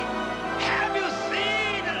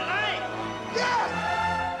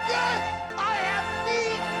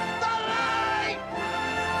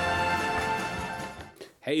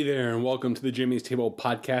Hey there, and welcome to the Jimmy's Table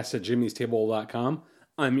podcast at jimmystable.com.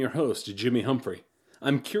 I'm your host, Jimmy Humphrey.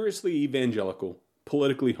 I'm curiously evangelical,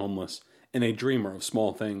 politically homeless, and a dreamer of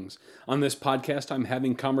small things. On this podcast, I'm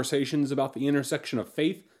having conversations about the intersection of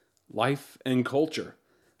faith, life, and culture.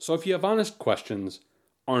 So if you have honest questions,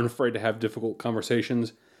 aren't afraid to have difficult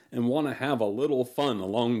conversations, and want to have a little fun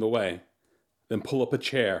along the way, then pull up a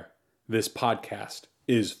chair. This podcast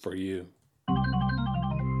is for you.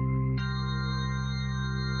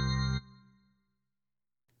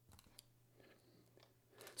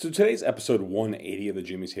 So today's episode 180 of the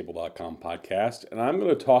jimmystable.com podcast, and I'm going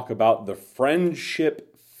to talk about the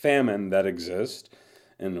friendship famine that exists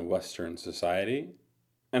in Western society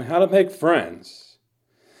and how to make friends.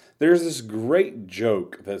 There's this great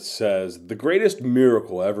joke that says the greatest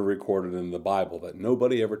miracle ever recorded in the Bible that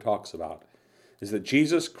nobody ever talks about is that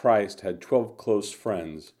Jesus Christ had 12 close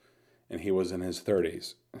friends and he was in his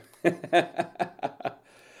 30s.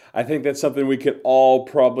 I think that's something we could all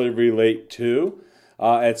probably relate to.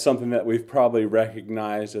 It's something that we've probably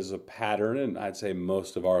recognized as a pattern in, I'd say,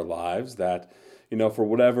 most of our lives, that, for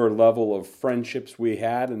whatever level of friendships we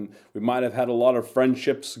had, and we might have had a lot of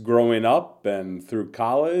friendships growing up and through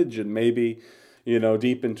college and maybe,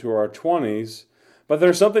 deep into our 20s, but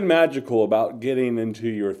there's something magical about getting into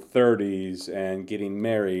your 30s and getting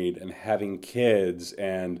married and having kids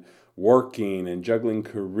and working and juggling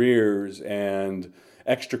careers and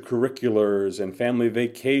extracurriculars and family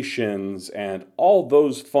vacations and all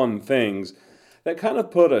those fun things that kind of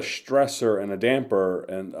put a stressor and a damper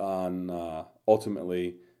on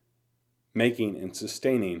ultimately making and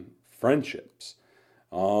sustaining friendships.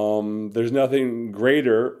 There's nothing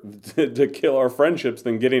greater to kill our friendships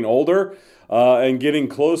than getting older and getting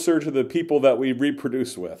closer to the people that we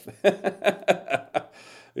reproduce with. And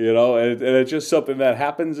it's just something that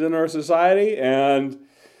happens in our society, and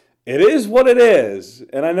it is what it is.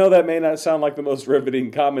 And I know that may not sound like the most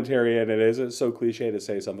riveting commentary, and it is. It's so cliche to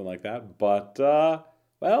say something like that. But,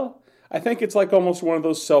 I think it's like almost one of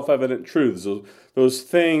those self-evident truths, those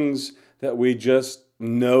things that we just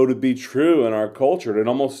know to be true in our culture. It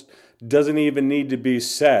almost doesn't even need to be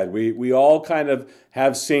said. We all kind of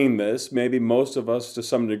have seen this. Maybe most of us to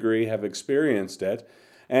some degree have experienced it.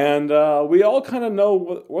 And we all kind of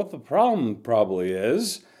know what the problem probably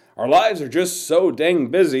is. Our lives are just so dang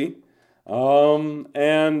busy, and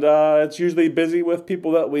it's usually busy with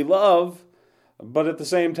people that we love, but at the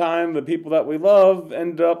same time, the people that we love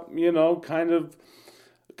end up, kind of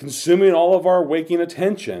consuming all of our waking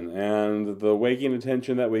attention, and the waking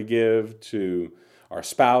attention that we give to our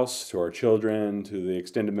spouse, to our children, to the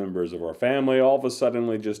extended members of our family, all of a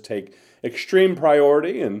sudden just take extreme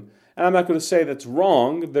priority, and I'm not going to say that's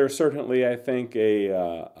wrong. There's certainly, I think,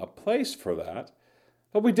 a place for that.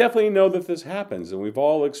 But we definitely know that this happens, and we've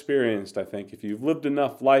all experienced, I think, if you've lived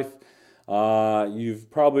enough life,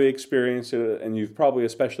 you've probably experienced it, and you've probably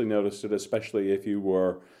especially noticed it, especially if you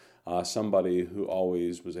were somebody who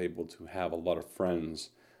always was able to have a lot of friends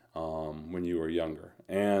when you were younger.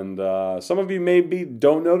 And some of you maybe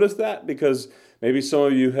don't notice that because maybe some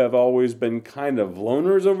of you have always been kind of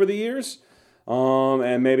loners over the years.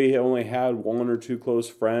 And maybe only had one or two close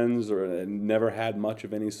friends or never had much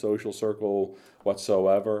of any social circle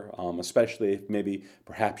whatsoever, especially if maybe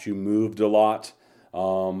perhaps you moved a lot.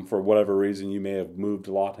 For whatever reason, you may have moved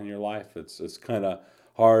a lot in your life. It's kind of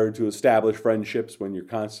hard to establish friendships when you're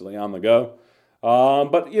constantly on the go.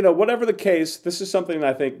 But, whatever the case, this is something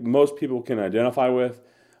I think most people can identify with,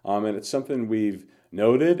 and it's something we've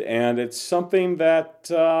noted, and it's something that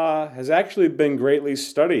has actually been greatly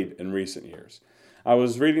studied in recent years. I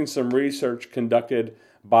was reading some research conducted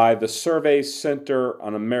by the Survey Center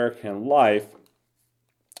on American Life,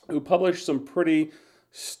 who published some pretty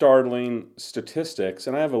startling statistics,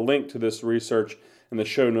 and I have a link to this research in the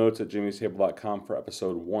show notes at jimmystable.com for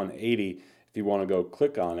episode 180 if you want to go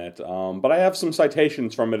click on it. But I have some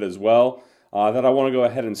citations from it as well that I want to go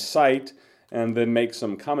ahead and cite and then make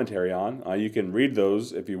some commentary on. You can read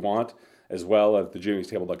those if you want, as well at the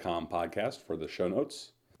jimmystable.com podcast for the show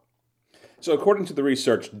notes. So according to the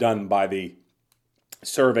research done by the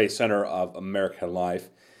Survey Center of American Life,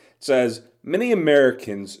 it says, many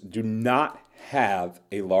Americans do not have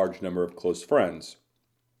a large number of close friends.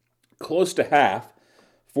 Close to half,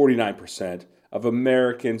 49%, of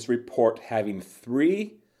Americans report having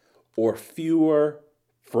 3 or fewer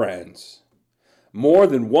friends. More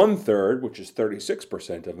than 1/3, which is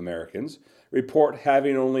 36% of Americans, report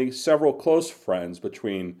having only several close friends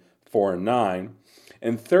between 4 and 9,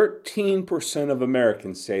 and 13% of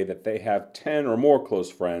Americans say that they have 10 or more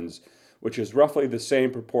close friends, which is roughly the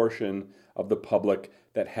same proportion of the public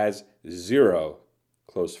that has 0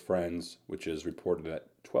 close friends, which is reported at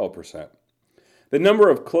 12%. The number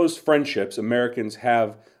of close friendships Americans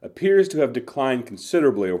have appears to have declined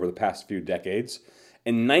considerably over the past few decades.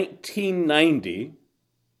 In 1990,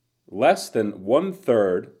 less than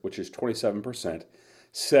one-third, which is 27%,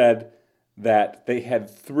 said that they had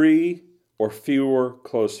 3 or fewer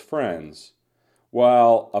close friends,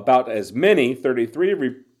 while about as many,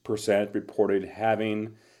 33%, reported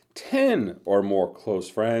having 10 or more close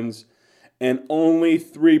friends, and only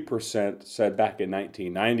 3% said back in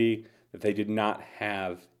 1990 that they did not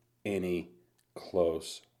have any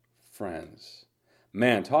close friends.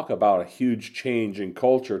 Man, talk about a huge change in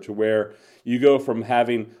culture to where you go from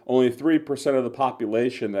having only 3% of the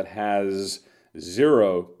population that has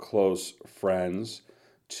 0 close friends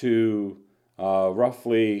to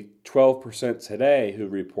roughly 12% today who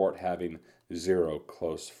report having 0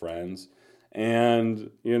 close friends.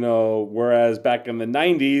 And, whereas back in the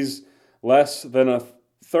 90s, less than a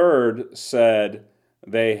third said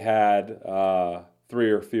they had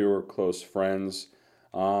 3 or fewer close friends.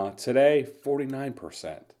 Today,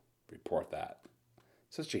 49% report that.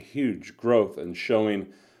 Such a huge growth in showing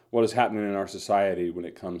what is happening in our society when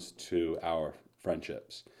it comes to our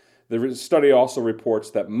friendships. The study also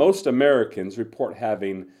reports that most Americans report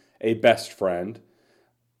having a best friend.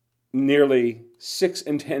 Nearly 6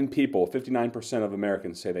 in 10 people, 59% of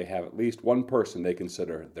Americans, say they have at least one person they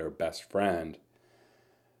consider their best friend.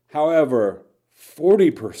 However,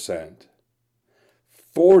 40%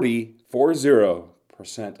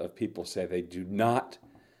 of people say they do not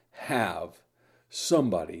have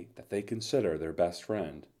somebody that they consider their best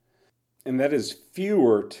friend. And that is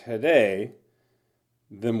fewer today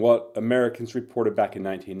than what Americans reported back in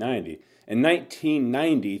 1990. In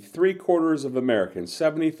 1990, 3/4 of Americans,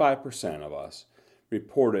 75% of us,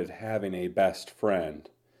 reported having a best friend.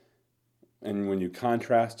 And when you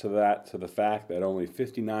contrast to the fact that only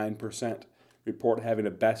 59% report having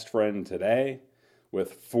a best friend today,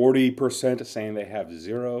 with 40% saying they have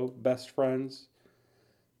 0 best friends,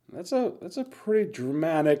 that's a pretty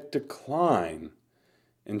dramatic decline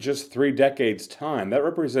in just 3 decades' time. That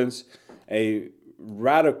represents a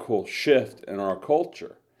radical shift in our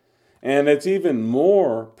culture. And it's even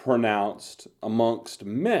more pronounced amongst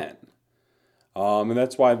men. And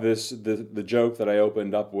that's why the joke that I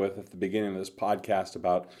opened up with at the beginning of this podcast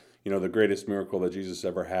about, the greatest miracle that Jesus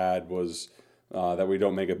ever had was that we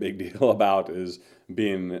don't make a big deal about is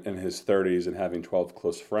being in his 30s and having 12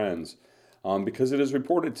 close friends. Because it is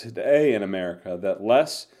reported today in America that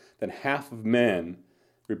less than half of men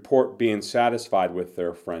report being satisfied with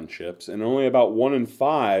their friendships, and only about 1 in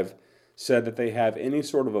 5 said that they have any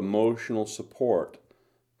sort of emotional support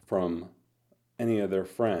from any of their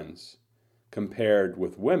friends, compared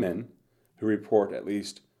with women who report at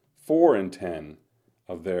least 4 in 10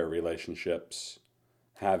 of their relationships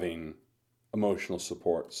having emotional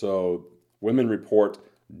support. So women report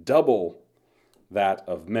double that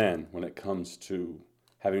of men when it comes to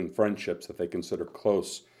having friendships that they consider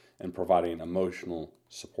close and providing emotional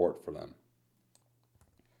support for them.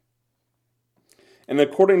 And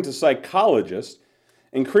according to psychologists,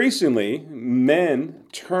 increasingly men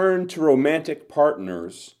turn to romantic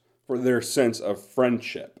partners for their sense of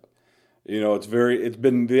friendship. It's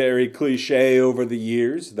been very cliche over the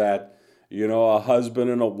years that, a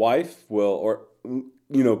husband and a wife will,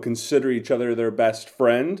 consider each other their best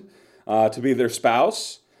friend to be their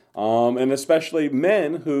spouse. And especially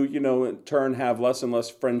men who, in turn have less and less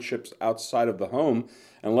friendships outside of the home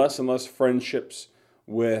and less friendships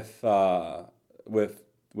with people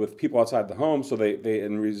outside the home. So they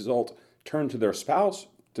in result turn to their spouse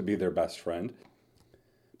to be their best friend.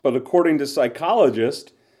 But according to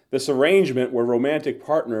psychologists, this arrangement where romantic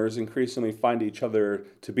partners increasingly find each other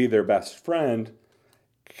to be their best friend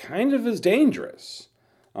kind of is dangerous.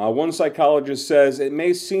 One psychologist says it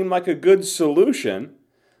may seem like a good solution,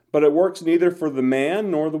 but it works neither for the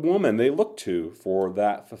man nor the woman they look to for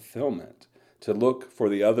that fulfillment, to look for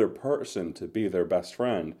the other person to be their best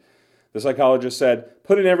friend. The psychologist said,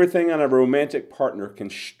 putting everything on a romantic partner can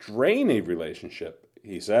strain a relationship,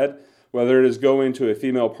 he said, whether it is going to a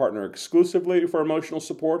female partner exclusively for emotional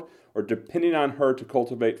support or depending on her to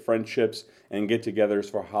cultivate friendships and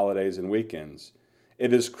get-togethers for holidays and weekends.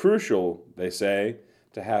 It is crucial, they say,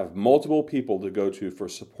 to have multiple people to go to for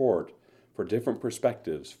support, for different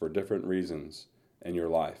perspectives, for different reasons in your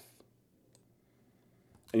life.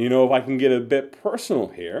 And if I can get a bit personal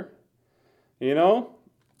here,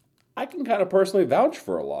 I can kind of personally vouch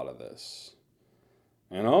for a lot of this.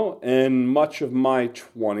 In much of my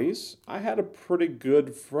 20s, I had a pretty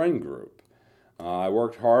good friend group. I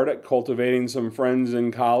worked hard at cultivating some friends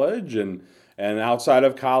in college, and and outside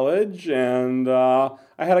of college, and I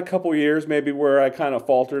had a couple years maybe where I kind of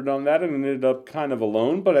faltered on that and ended up kind of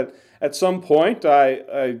alone. But at some point,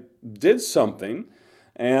 I did something,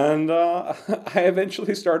 and I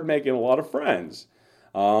eventually started making a lot of friends,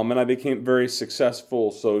 and I became very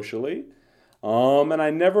successful socially. And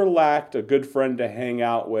I never lacked a good friend to hang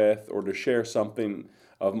out with or to share something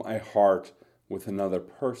of my heart with another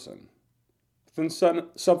person. Then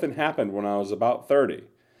something happened when I was about 30.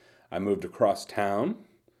 I moved across town,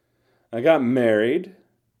 I got married,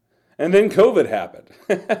 and then COVID happened.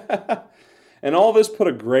 And all this put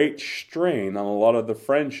a great strain on a lot of the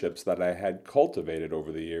friendships that I had cultivated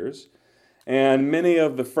over the years. And many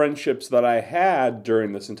of the friendships that I had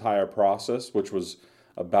during this entire process, which was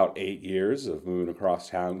about 8 years of moving across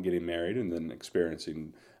town, getting married, and then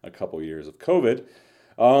experiencing a couple years of COVID,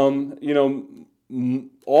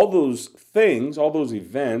 all those things, all those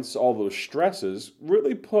events, all those stresses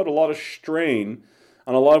really put a lot of strain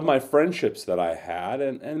on a lot of my friendships that I had,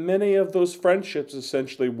 and many of those friendships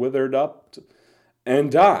essentially withered up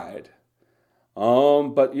and died.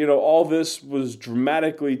 But all this was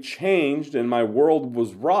dramatically changed, and my world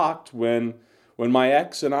was rocked when my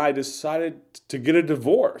ex and I decided to get a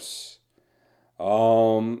divorce.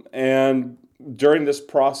 And during this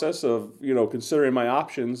process of considering my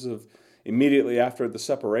options of immediately after the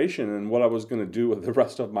separation and what I was going to do with the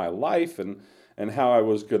rest of my life and how I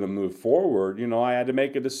was going to move forward, I had to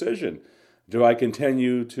make a decision. Do I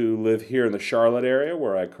continue to live here in the Charlotte area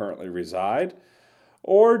where I currently reside?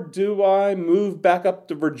 Or do I move back up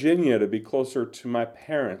to Virginia to be closer to my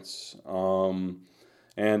parents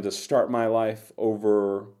and to start my life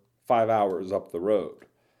over 5 hours up the road?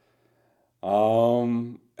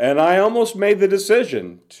 And I almost made the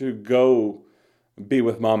decision to go be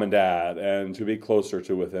with mom and dad and to be closer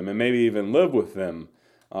to with them and maybe even live with them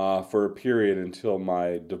for a period until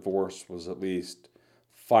my divorce was at least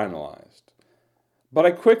finalized. But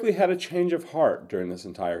I quickly had a change of heart during this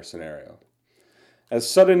entire scenario. As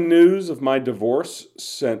sudden news of my divorce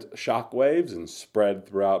sent shockwaves and spread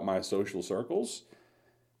throughout my social circles,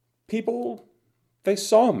 people, they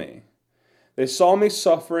saw me. They saw me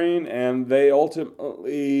suffering, and they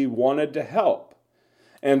ultimately wanted to help.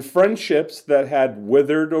 And friendships that had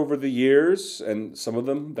withered over the years, and some of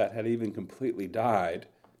them that had even completely died,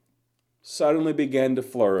 suddenly began to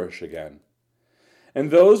flourish again. And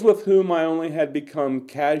those with whom I only had become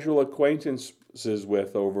casual acquaintances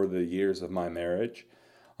with over the years of my marriage,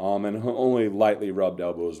 and only lightly rubbed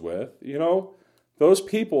elbows with, those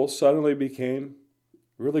people suddenly became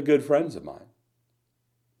really good friends of mine.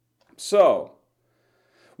 So,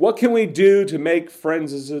 what can we do to make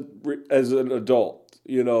friends as an adult?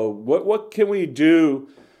 What can we do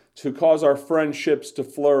to cause our friendships to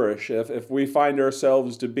flourish if we find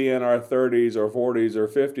ourselves to be in our 30s or 40s or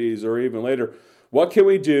 50s or even later? What can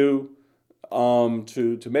we do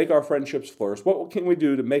to make our friendships flourish? What can we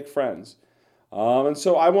do to make friends? And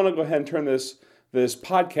so I want to go ahead and turn this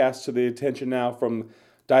podcast to the attention now from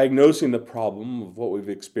diagnosing the problem of what we've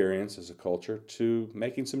experienced as a culture to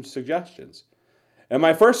making some suggestions. And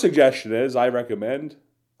my first suggestion is I recommend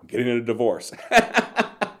getting a divorce.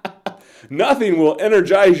 Nothing will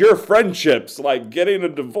energize your friendships like getting a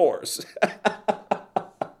divorce.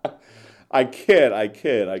 I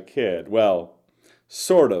kid. Well,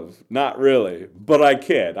 sort of, not really, but I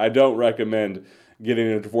kid. I don't recommend getting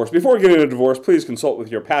a divorce. Before getting a divorce, please consult with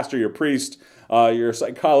your pastor, your priest, your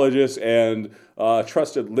psychologist, and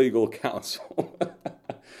trusted legal counsel.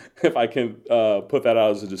 If I can put that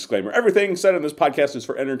out as a disclaimer. Everything said in this podcast is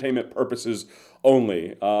for entertainment purposes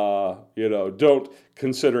only. Don't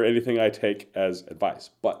consider anything I take as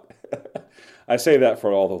advice. But I say that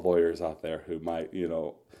for all the lawyers out there who might,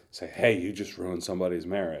 say, hey, you just ruined somebody's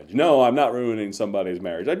marriage. No, I'm not ruining somebody's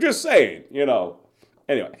marriage. I'm just saying,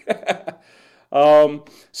 Anyway.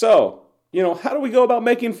 So, how do we go about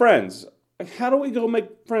making friends? How do we go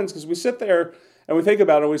make friends? Because we sit there and we think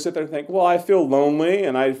about it, and we sit there and think, well, I feel lonely,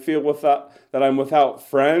 and I feel that I'm without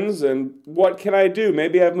friends, and what can I do?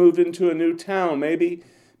 Maybe I've moved into a new town. Maybe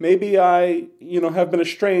I, have been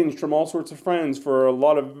estranged from all sorts of friends for a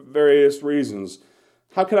lot of various reasons.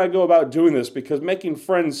 How can I go about doing this? Because making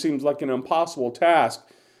friends seems like an impossible task,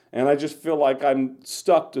 and I just feel like I'm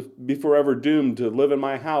stuck to be forever doomed to live in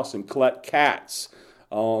my house and collect cats.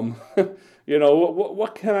 What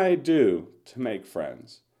can I do to make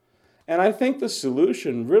friends? And I think the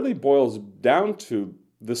solution really boils down to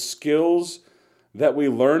the skills that we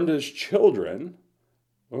learned as children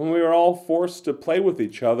when we were all forced to play with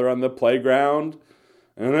each other on the playground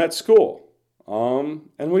and at school.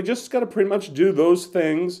 And we just got to pretty much do those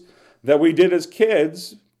things that we did as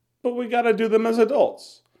kids, but we got to do them as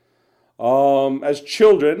adults. As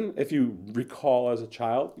children, if you recall as a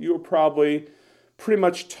child, you were probably pretty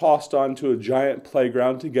much tossed onto a giant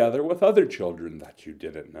playground together with other children that you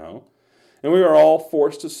didn't know. And we were all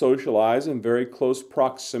forced to socialize in very close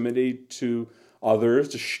proximity to others,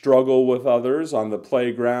 to struggle with others on the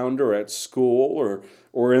playground or at school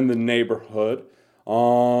or in the neighborhood.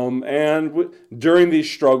 During these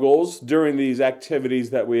struggles, during these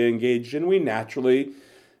activities that we engaged in, we naturally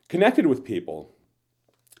connected with people.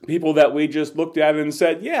 People that we just looked at and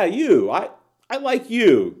said, yeah, I like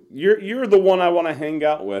you. You're the one I want to hang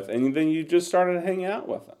out with. And then you just started to hang out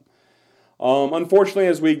with them. Unfortunately,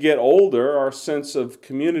 as we get older, our sense of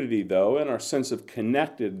community, though, and our sense of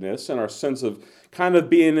connectedness, and our sense of kind of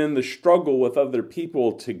being in the struggle with other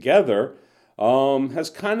people together has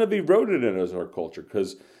kind of eroded in our culture.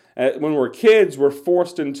 Because when we're kids, we're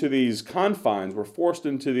forced into these confines. We're forced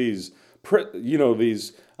into these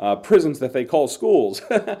prisons that they call schools.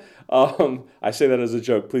 I say that as a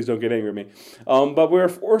joke. Please don't get angry at me. But we're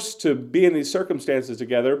forced to be in these circumstances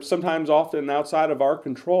together, sometimes often outside of our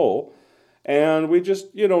control. And we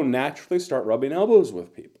just, naturally start rubbing elbows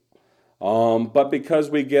with people. But because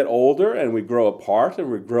we get older and we grow apart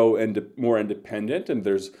and we grow more independent and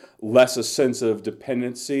there's less a sense of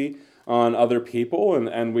dependency on other people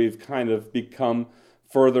and we've kind of become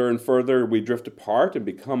further and further, we drift apart and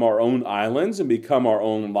become our own islands and become our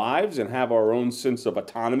own lives and have our own sense of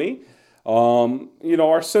autonomy.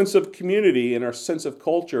 Our sense of community and our sense of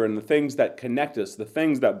culture and the things that connect us, the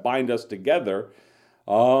things that bind us together,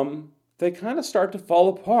 they kind of start to fall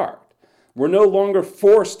apart. We're no longer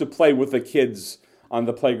forced to play with the kids on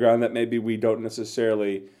the playground that maybe we don't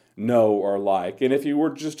necessarily know or like. And if you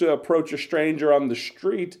were just to approach a stranger on the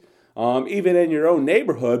street, even in your own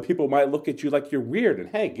neighborhood, people might look at you like you're weird and,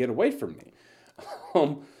 hey, get away from me.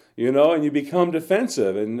 And you become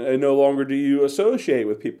defensive and no longer do you associate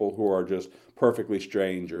with people who are just perfectly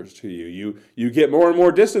strangers to you. You get more and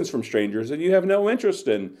more distance from strangers and you have no interest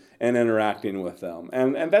in interacting with them.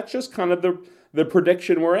 And that's just kind of the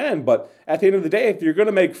prediction we're in. But at the end of the day, if you're going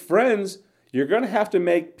to make friends, you're going to have to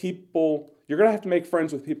make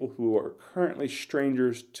friends with people who are currently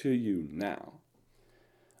strangers to you now.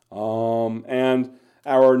 And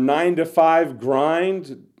our 9-to-5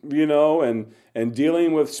 grind, and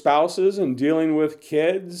dealing with spouses and dealing with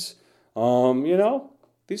kids,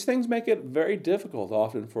 these things make it very difficult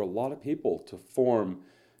often for a lot of people to form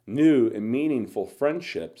new and meaningful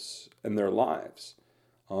friendships in their lives.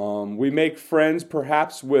 We make friends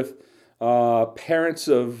perhaps with parents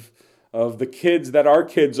of the kids that our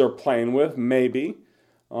kids are playing with, maybe.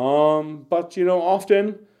 But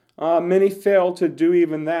often many fail to do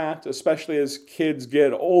even that, especially as kids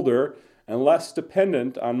get older and less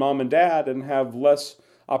dependent on mom and dad and have less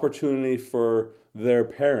opportunity for their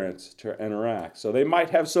parents to interact. So they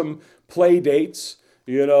might have some play dates,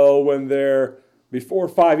 when they're before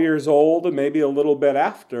 5 years old and maybe a little bit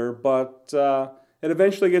after, but it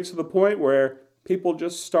eventually gets to the point where people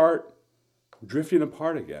just start drifting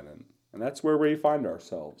apart again, and that's where we find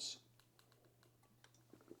ourselves.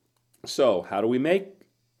 So, how do we make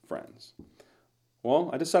friends?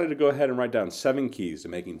 Well, I decided to go ahead and write down 7 keys to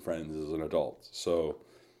making friends as an adult. So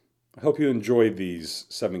I hope you enjoy these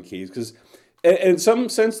 7 keys, because in some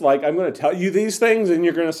sense, I'm going to tell you these things and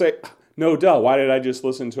you're going to say, no, duh, why did I just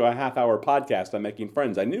listen to a half-hour podcast on making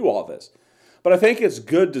friends? I knew all this. But I think it's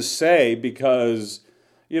good to say because,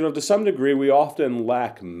 to some degree, we often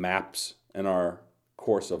lack maps in our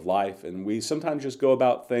course of life, and we sometimes just go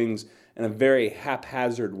about things in a very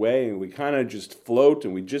haphazard way, and we kind of just float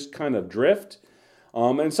and we just kind of drift.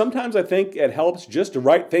 And sometimes I think it helps just to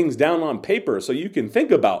write things down on paper so you can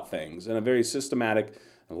think about things in a very systematic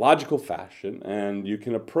and logical fashion, and you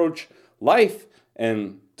can approach life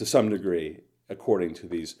and to some degree according to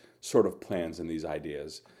these sort of plans and these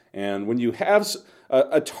ideas. And when you have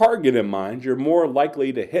a target in mind, you're more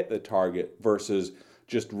likely to hit the target versus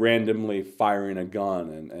just randomly firing a gun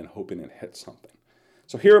and hoping it hits something.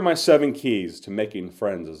 So here are my 7 keys to making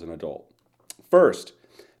friends as an adult. First,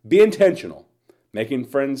 be intentional. Making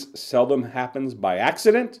friends seldom happens by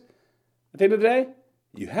accident. At the end of the day,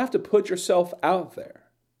 you have to put yourself out there.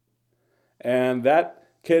 And that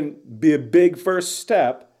can be a big first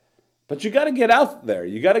step, but you got to get out there.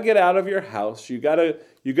 You got to get out of your house. You got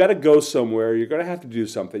to go somewhere. You're going to have to do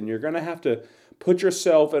something. You're going to have to put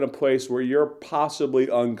yourself in a place where you're possibly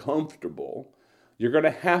uncomfortable. You're going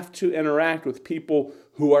to have to interact with people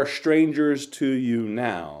who are strangers to you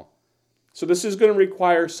now. So this is going to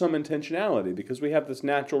require some intentionality because we have this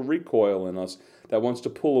natural recoil in us that wants to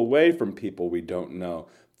pull away from people we don't know,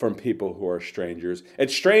 from people who are strangers.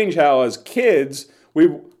 It's strange how as kids, we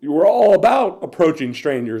were all about approaching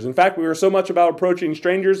strangers. In fact, we were so much about approaching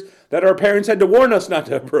strangers that our parents had to warn us not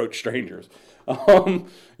to approach strangers.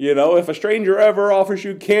 If a stranger ever offers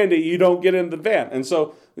you candy, you don't get in the van. And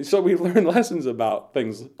so we learned lessons about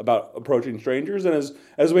things about approaching strangers. And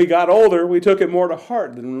as we got older, we took it more to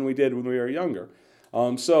heart than when we did when we were younger.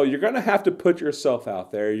 So you're going to have to put yourself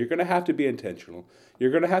out there. You're going to have to be intentional. You're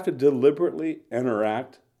going to have to deliberately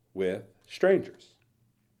interact with strangers.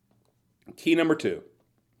 Key number 2.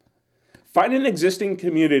 Find an existing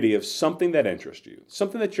community of something that interests you,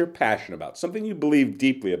 something that you're passionate about, something you believe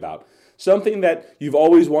deeply about, something that you've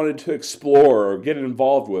always wanted to explore or get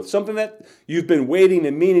involved with, something that you've been waiting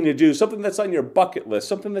and meaning to do, something that's on your bucket list,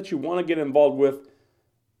 something that you want to get involved with,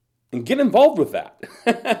 and get involved with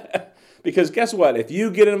that. Because guess what? If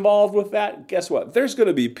you get involved with that, guess what? There's going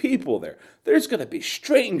to be people there. There's going to be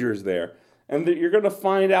strangers there. And that you're going to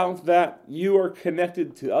find out that you are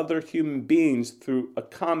connected to other human beings through a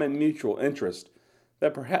common mutual interest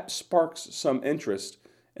that perhaps sparks some interest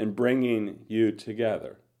in bringing you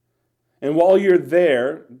together. And while you're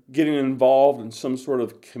there, getting involved in some sort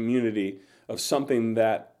of community of something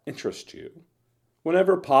that interests you,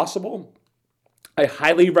 whenever possible, I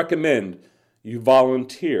highly recommend you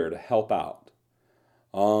volunteer to help out.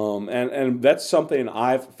 And that's something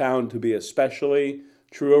I've found to be especially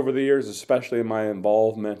true over the years, especially in my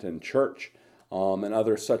involvement in church and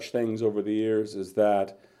other such things over the years, is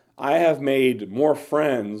that I have made more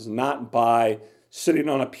friends not by sitting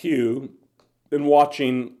on a pew and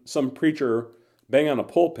watching some preacher bang on a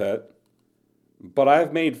pulpit, but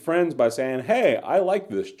I've made friends by saying, hey, I like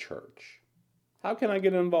this church. How can I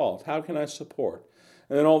get involved? How can I support?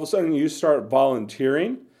 And then all of a sudden you start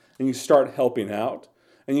volunteering and you start helping out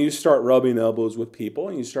and you start rubbing elbows with people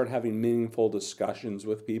and you start having meaningful discussions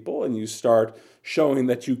with people and you start showing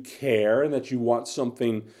that you care and that you want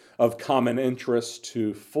something of common interest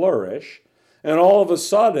to flourish. And all of a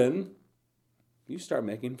sudden, you start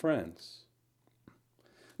making friends.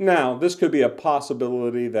 Now, this could be a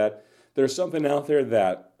possibility that there's something out there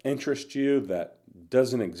that interests you that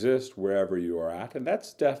doesn't exist wherever you are at, and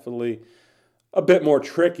that's definitely a bit more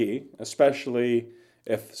tricky, especially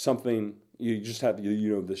if something you just have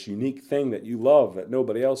this unique thing that you love that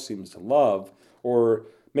nobody else seems to love, or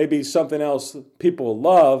maybe something else people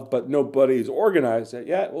love but nobody's organized it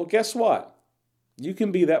yet. Well, guess what? You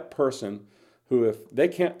can be that person who,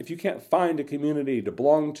 if you can't find a community to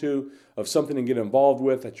belong to, of something to get involved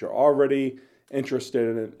with that you're already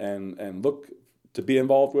interested in and look to be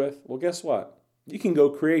involved with, well, guess what? You can go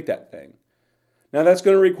create that thing. Now, that's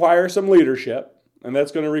going to require some leadership, and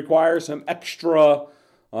that's going to require some extra,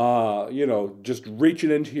 just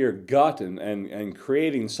reaching into your gut and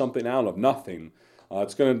creating something out of nothing.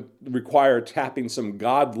 It's going to require tapping some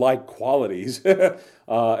God-like qualities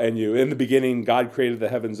in you. In the beginning, God created the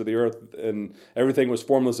heavens and the earth, and everything was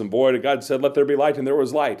formless and void. And God said, let there be light, and there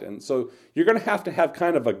was light. And so you're going to have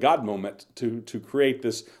kind of a God moment to create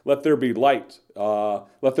this, let there be light.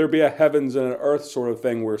 Let there be a heavens and an earth sort of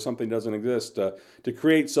thing where something doesn't exist, to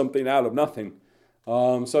create something out of nothing.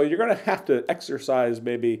 So you're going to have to exercise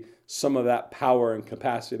maybe some of that power and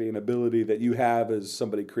capacity and ability that you have as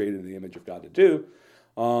somebody created in the image of God to do.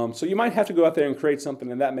 So you might have to go out there and create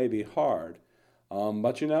something, and that may be hard.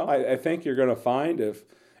 But I think you're going to find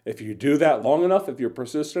if you do that long enough, if you're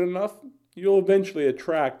persistent enough, you'll eventually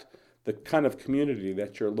attract the kind of community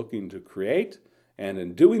that you're looking to create. And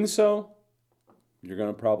in doing so, you're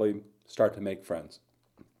going to probably start to make friends.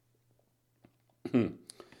 Point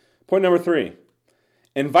number 3.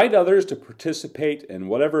 Invite others to participate in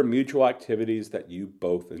whatever mutual activities that you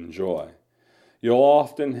both enjoy. You'll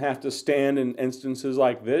often have to stand in instances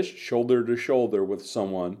like this, shoulder to shoulder with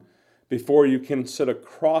someone, before you can sit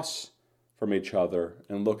across from each other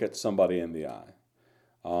and look at somebody in the eye.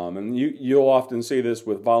 And you'll often see this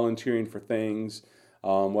with volunteering for things,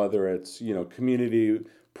 whether it's community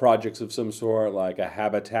projects of some sort, like a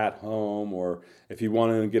Habitat home, or if you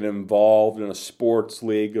want to get involved in a sports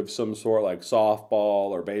league of some sort, like softball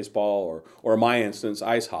or baseball, or in my instance,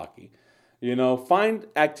 ice hockey. Find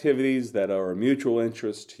activities that are a mutual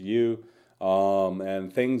interest to you,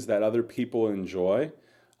 and things that other people enjoy,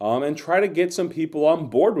 and try to get some people on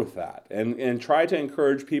board with that, and try to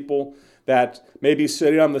encourage people that may be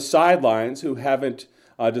sitting on the sidelines who haven't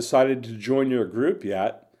decided to join your group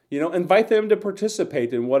yet. Invite them to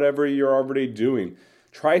participate in whatever you're already doing.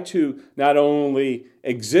 Try to not only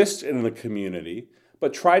exist in the community,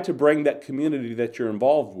 but try to bring that community that you're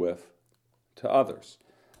involved with to others.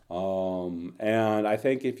 And I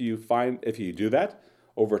think if you do that,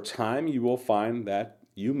 over time you will find that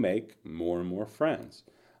you make more and more friends.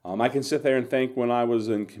 I can sit there and think when I was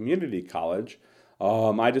in community college,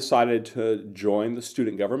 I decided to join the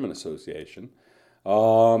Student Government Association.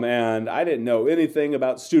 And I didn't know anything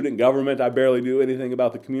about student government. I barely knew anything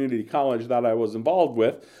about the community college that I was involved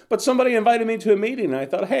with. But somebody invited me to a meeting, and I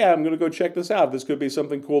thought, hey, I'm going to go check this out. This could be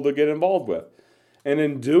something cool to get involved with. And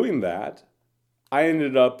in doing that, I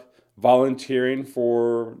ended up volunteering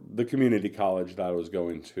for the community college that I was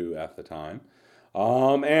going to at the time.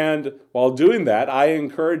 And while doing that, I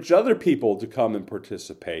encouraged other people to come and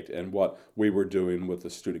participate in what we were doing with the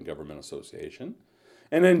Student Government Association.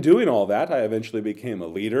 And in doing all that, I eventually became a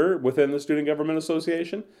leader within the Student Government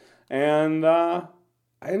Association. And I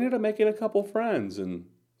ended up making a couple friends. And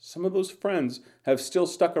some of those friends have still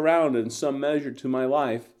stuck around in some measure to my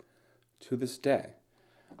life to this day.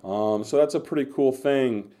 So that's a pretty cool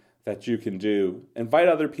thing that you can do. Invite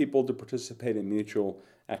other people to participate in mutual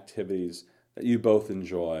activities that you both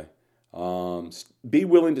enjoy. Be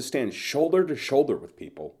willing to stand shoulder to shoulder with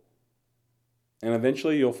people. And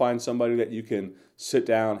eventually you'll find somebody that you can sit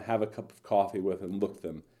down, have a cup of coffee with, and look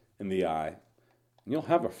them in the eye. And you'll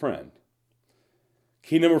have a friend.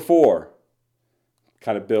 Key number 4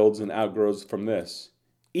 kind of builds and outgrows from this.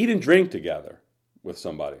 Eat and drink together with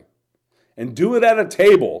somebody. And do it at a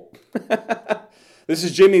table. This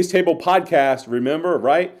is Jimmy's Table Podcast, remember,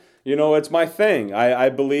 right? You know, it's my thing. I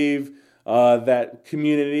believe that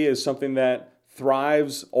community is something that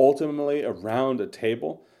thrives ultimately around a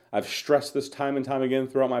table. I've stressed this time and time again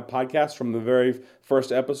throughout my podcast from the very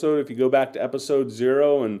first episode. If you go back to episode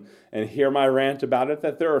 0 and hear my rant about it,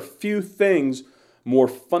 that there are few things more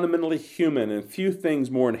fundamentally human and few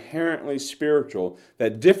things more inherently spiritual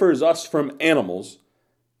that differs us from animals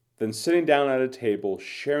than sitting down at a table,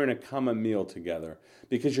 sharing a common meal together.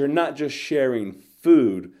 Because you're not just sharing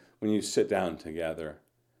food when you sit down together.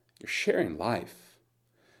 You're sharing life.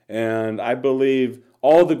 And I believe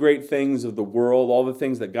all the great things of the world, all the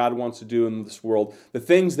things that God wants to do in this world, the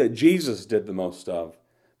things that Jesus did the most of,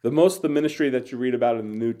 the ministry that you read about in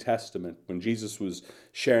the New Testament, when Jesus was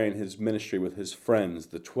sharing his ministry with his friends,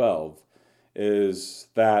 the 12, is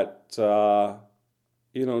that,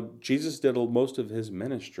 Jesus did most of his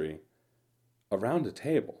ministry around a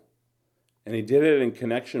table. And he did it in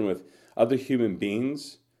connection with other human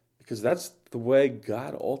beings, because that's the way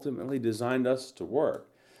God ultimately designed us to work.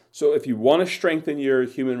 So if you want to strengthen your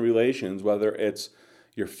human relations, whether it's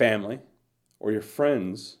your family or your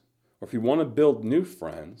friends, or if you want to build new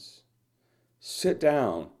friends, sit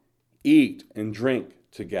down, eat, and drink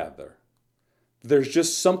together. There's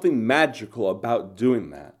just something magical about doing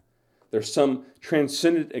that. There's some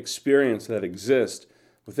transcendent experience that exists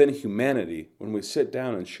within humanity when we sit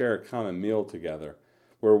down and share a common meal together,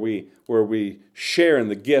 where we share in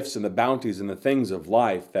the gifts and the bounties and the things of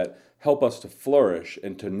life that help us to flourish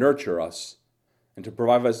and to nurture us and to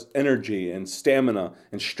provide us energy and stamina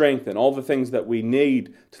and strength and all the things that we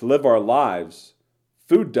need to live our lives.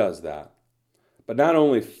 Food does that. But not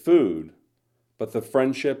only food, but the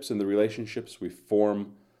friendships and the relationships we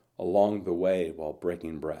form along the way while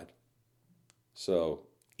breaking bread. So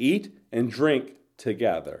eat and drink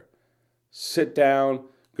together. Sit down,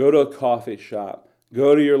 go to a coffee shop,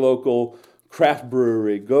 go to your local craft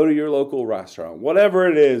brewery, go to your local restaurant, whatever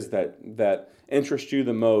it is that interests you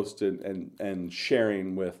the most and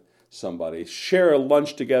sharing with somebody. Share a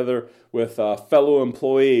lunch together with fellow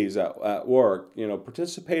employees at work.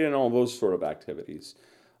 Participate in all those sort of activities.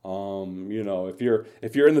 If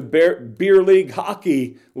you're in the beer league,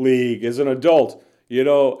 hockey league as an adult,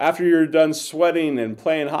 after you're done sweating and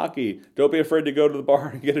playing hockey, don't be afraid to go to the bar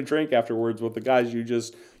and get a drink afterwards with the guys you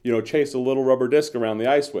just, chase a little rubber disc around the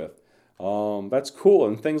ice with. That's cool,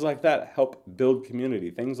 and things like that help build community.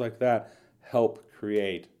 Things like that help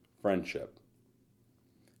create friendship.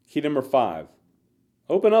 Key number 5,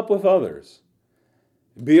 open up with others.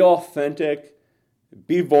 Be authentic,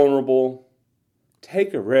 be vulnerable,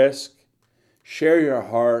 take a risk, share your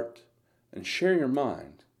heart, and share your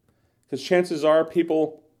mind. Because chances are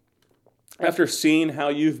people, after seeing how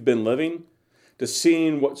you've been living, to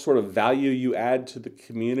seeing what sort of value you add to the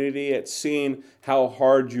community, at seeing how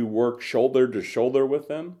hard you work shoulder to shoulder with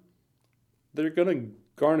them, they're going to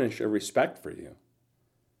garnish a respect for you.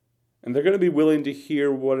 And they're going to be willing to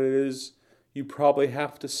hear what it is you probably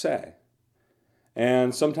have to say.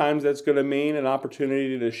 And sometimes that's going to mean an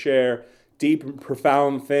opportunity to share deep and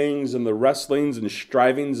profound things in the wrestlings and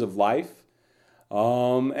strivings of life.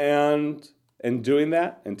 And doing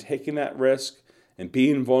that and taking that risk and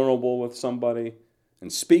being vulnerable with somebody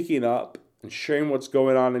and speaking up and sharing what's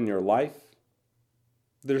going on in your life,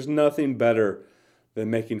 there's nothing better than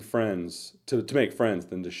making friends, to make friends,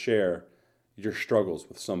 than to share your struggles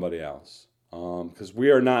with somebody else. because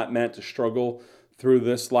we are not meant to struggle through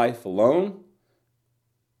this life alone.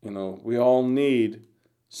 We all need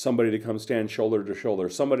somebody to come stand shoulder to shoulder,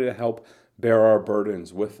 somebody to help bear our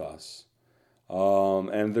burdens with us.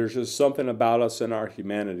 And there's just something about us in our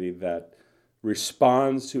humanity that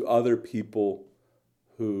responds to other people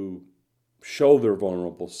who show their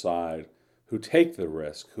vulnerable side, who take the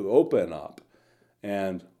risk, who open up,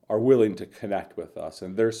 and are willing to connect with us.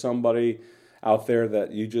 And there's somebody out there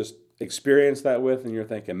that you just experience that with, and you're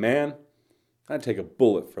thinking, man, I'd take a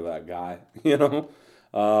bullet for that guy, you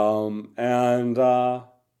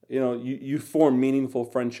form meaningful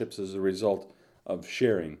friendships as a result of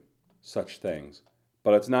sharing such things.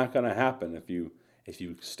 But it's not going to happen if you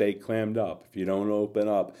stay clammed up, if you don't open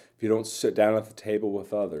up, if you don't sit down at the table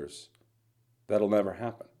with others. That'll never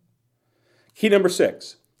happen. Key number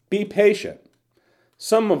 6, be patient.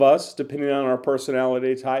 Some of us, depending on our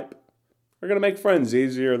personality type, are going to make friends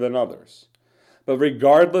easier than others. But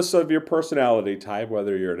regardless of your personality type,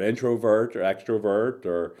 whether you're an introvert or extrovert,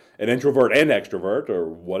 or an introvert and extrovert, or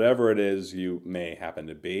whatever it is you may happen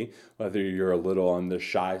to be, whether you're a little on the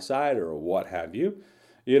shy side or what have you,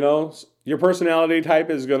 your personality type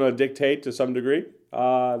is going to dictate to some degree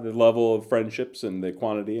the level of friendships and the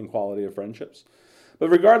quantity and quality of friendships. But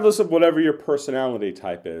regardless of whatever your personality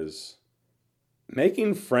type is,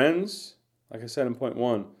 making friends, like I said in point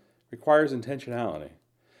 1, requires intentionality,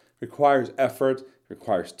 requires effort,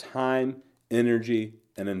 requires time, energy,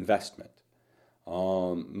 and investment.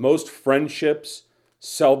 Most friendships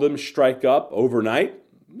seldom strike up overnight.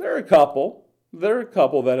 There are a couple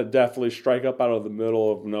that definitely strike up out of the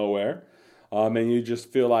middle of nowhere. And you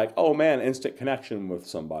just feel like, oh man, instant connection with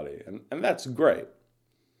somebody. And that's great.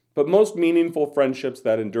 But most meaningful friendships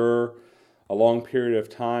that endure a long period of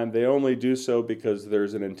time, they only do so because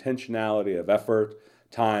there's an intentionality of effort,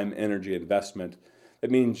 time, energy, investment.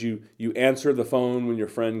 That means you answer the phone when your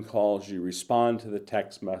friend calls, you respond to the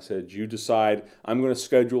text message, you decide, I'm going to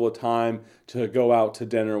schedule a time to go out to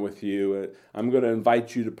dinner with you, I'm going to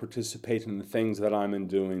invite you to participate in the things that I'm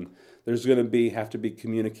doing. There's going to have to be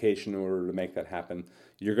communication in order to make that happen.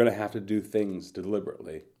 You're going to have to do things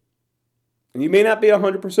deliberately. And you may not be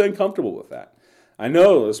 100% comfortable with that. I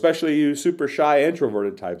know, especially you super shy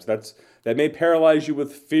introverted types, that may paralyze you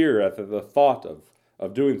with fear at the thought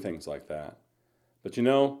of doing things like that. But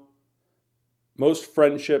most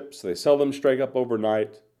friendships, they seldom strike up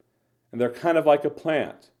overnight, and they're kind of like a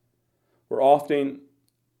plant, where often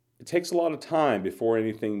it takes a lot of time before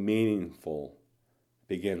anything meaningful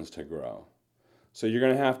begins to grow. So you're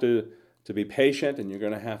going to have to be patient, and you're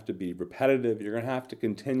going to have to be repetitive. You're going to have to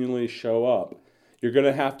continually show up. You're going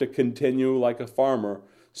to have to continue like a farmer,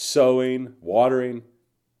 sowing, watering,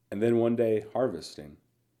 and then one day harvesting.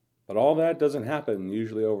 But all that doesn't happen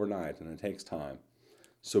usually overnight, and it takes time.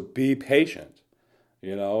 So be patient,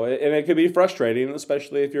 and it can be frustrating,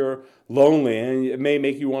 especially if you're lonely, and it may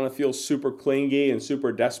make you want to feel super clingy and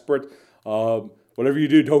super desperate. Whatever you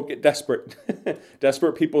do, don't get desperate.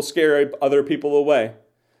 Desperate people scare other people away.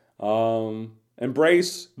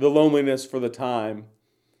 Embrace the loneliness for the time.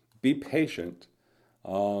 Be patient.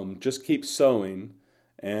 Just keep sowing,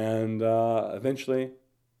 and eventually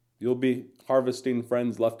you'll be harvesting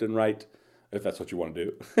friends left and right, if that's what you want to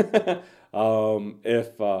do.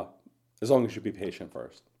 As long as you be patient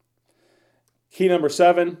first. Key number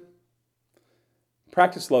 7,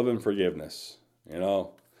 practice love and forgiveness.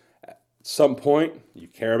 At some point, you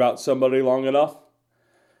care about somebody long enough,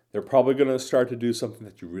 they're probably going to start to do something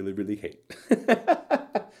that you really, really hate.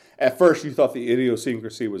 At first, you thought the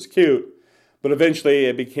idiosyncrasy was cute, but eventually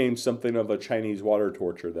it became something of a Chinese water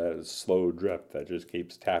torture that is slow drip that just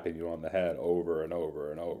keeps tapping you on the head over and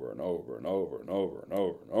over and over and over and over and over and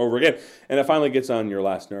over and over again. And it finally gets on your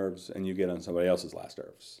last nerves, and you get on somebody else's last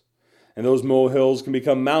nerves. And those molehills can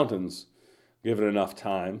become mountains, given enough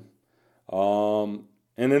time. And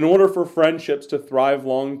in order for friendships to thrive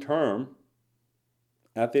long term,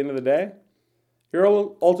 at the end of the day, you're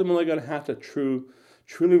ultimately going to have to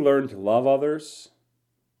truly learn to love others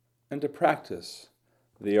and to practice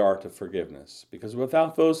the art of forgiveness. Because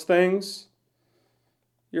without those things,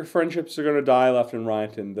 your friendships are going to die left and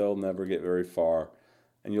right, and they'll never get very far.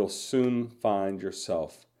 And you'll soon find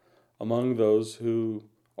yourself among those who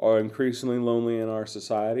are increasingly lonely in our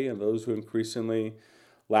society and those who increasingly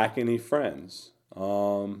lack any friends.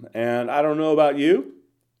 And I don't know about you,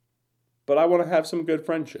 but I want to have some good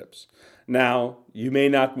friendships. Now, you may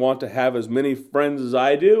not want to have as many friends as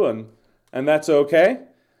I do, and that's okay.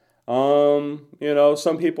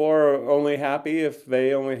 Some people are only happy if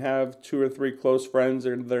they only have 2 or 3 close friends,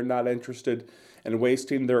 and they're not interested in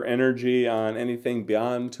wasting their energy on anything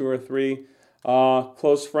beyond 2 or 3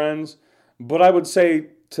 close friends. But I would say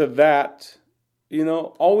to that,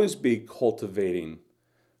 always be cultivating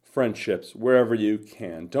friendships wherever you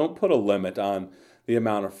can. Don't put a limit on the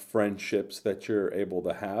amount of friendships that you're able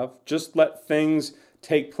to have. Just let things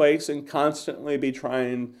take place and constantly be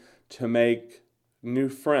trying to make new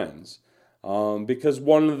friends. Because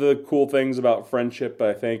one of the cool things about friendship,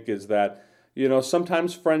 I think, is that,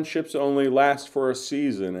 sometimes friendships only last for a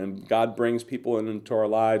season, and God brings people into our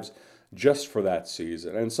lives just for that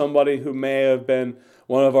season. And somebody who may have been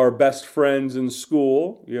one of our best friends in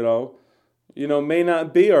school, may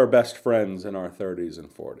not be our best friends in our 30s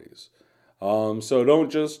and 40s. So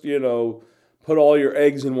don't just, put all your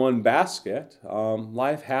eggs in one basket.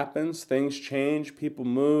 Life happens, things change, people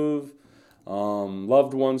move,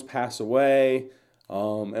 loved ones pass away,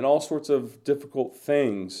 and all sorts of difficult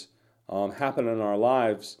things happen in our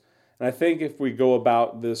lives. And I think if we go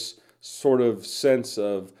about this sort of sense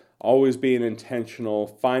of always being intentional,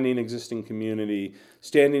 finding existing community,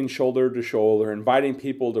 standing shoulder to shoulder, inviting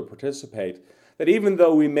people to participate, that even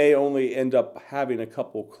though we may only end up having a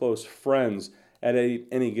couple close friends at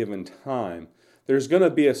any given time, there's going to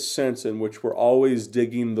be a sense in which we're always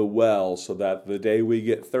digging the well so that the day we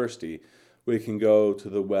get thirsty, we can go to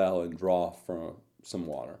the well and draw from some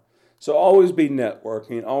water. So always be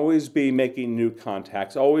networking, always be making new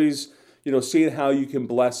contacts, always seeing how you can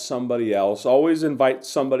bless somebody else, always invite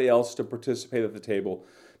somebody else to participate at the table,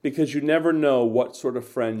 because you never know what sort of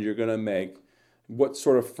friend you're going to make, what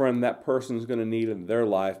sort of friend that person's going to need in their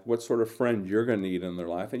life, what sort of friend you're going to need in their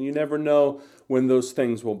life, and you never know when those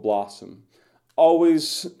things will blossom.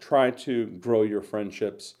 Always try to grow your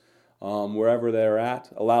friendships wherever they're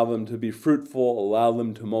at. Allow them to be fruitful, allow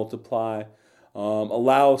them to multiply,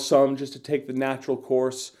 allow some just to take the natural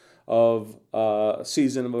course of a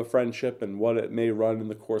season of a friendship and what it may run in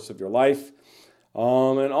the course of your life.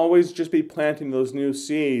 And always just be planting those new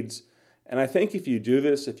seeds. And I think if you do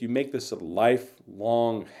this, if you make this a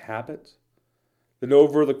lifelong habit, then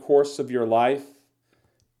over the course of your life,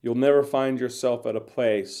 you'll never find yourself at a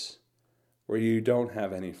place where you don't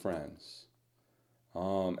have any friends.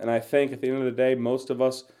 And I think at the end of the day, most of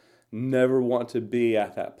us never want to be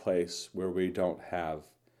at that place where we don't have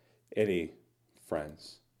any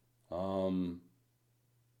friends.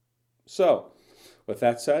 So, with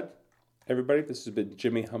that said, everybody, this has been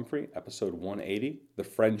Jimmy Humphrey, episode 180, The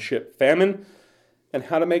Friendship Famine, and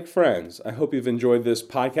How to Make Friends. I hope you've enjoyed this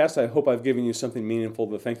podcast. I hope I've given you something meaningful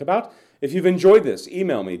to think about. If you've enjoyed this,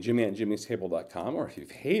 email me, jimmy@jimmystable.com, or if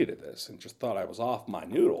you've hated this and just thought I was off my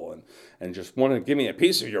noodle and just want to give me a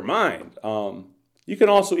piece of your mind, you can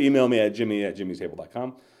also email me at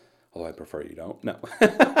jimmy@jimmystable.com, although I prefer you don't. No.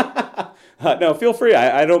 No, feel free.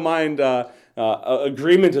 I don't mind.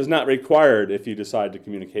 Agreement is not required if you decide to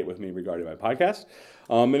communicate with me regarding my podcast.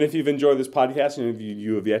 And if you've enjoyed this podcast and if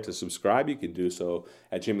you have yet to subscribe, you can do so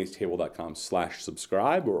at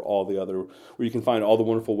jimmystable.com/subscribe, or where you can find all the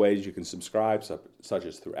wonderful ways you can subscribe, such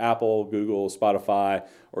as through Apple, Google, Spotify,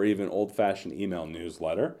 or even old-fashioned email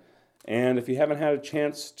newsletter. And if you haven't had a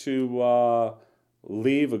chance to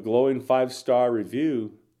leave a glowing 5-star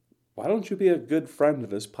review, why don't you be a good friend of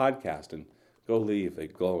this podcast and go leave a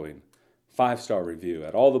glowing 5-star review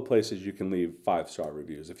at all the places you can leave 5-star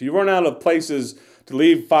reviews. If you run out of places to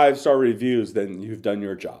leave 5-star reviews, then you've done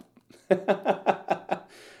your job.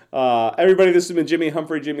 Everybody, this has been Jimmy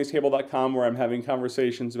Humphrey, jimmystable.com, where I'm having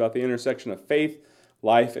conversations about the intersection of faith,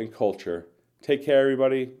 life, and culture. Take care,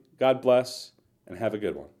 everybody. God bless, and have a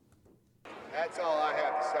good one. That's all I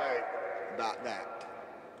have to say about that.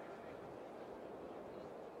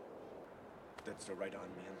 That's the right on,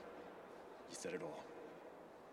 man. You said it all.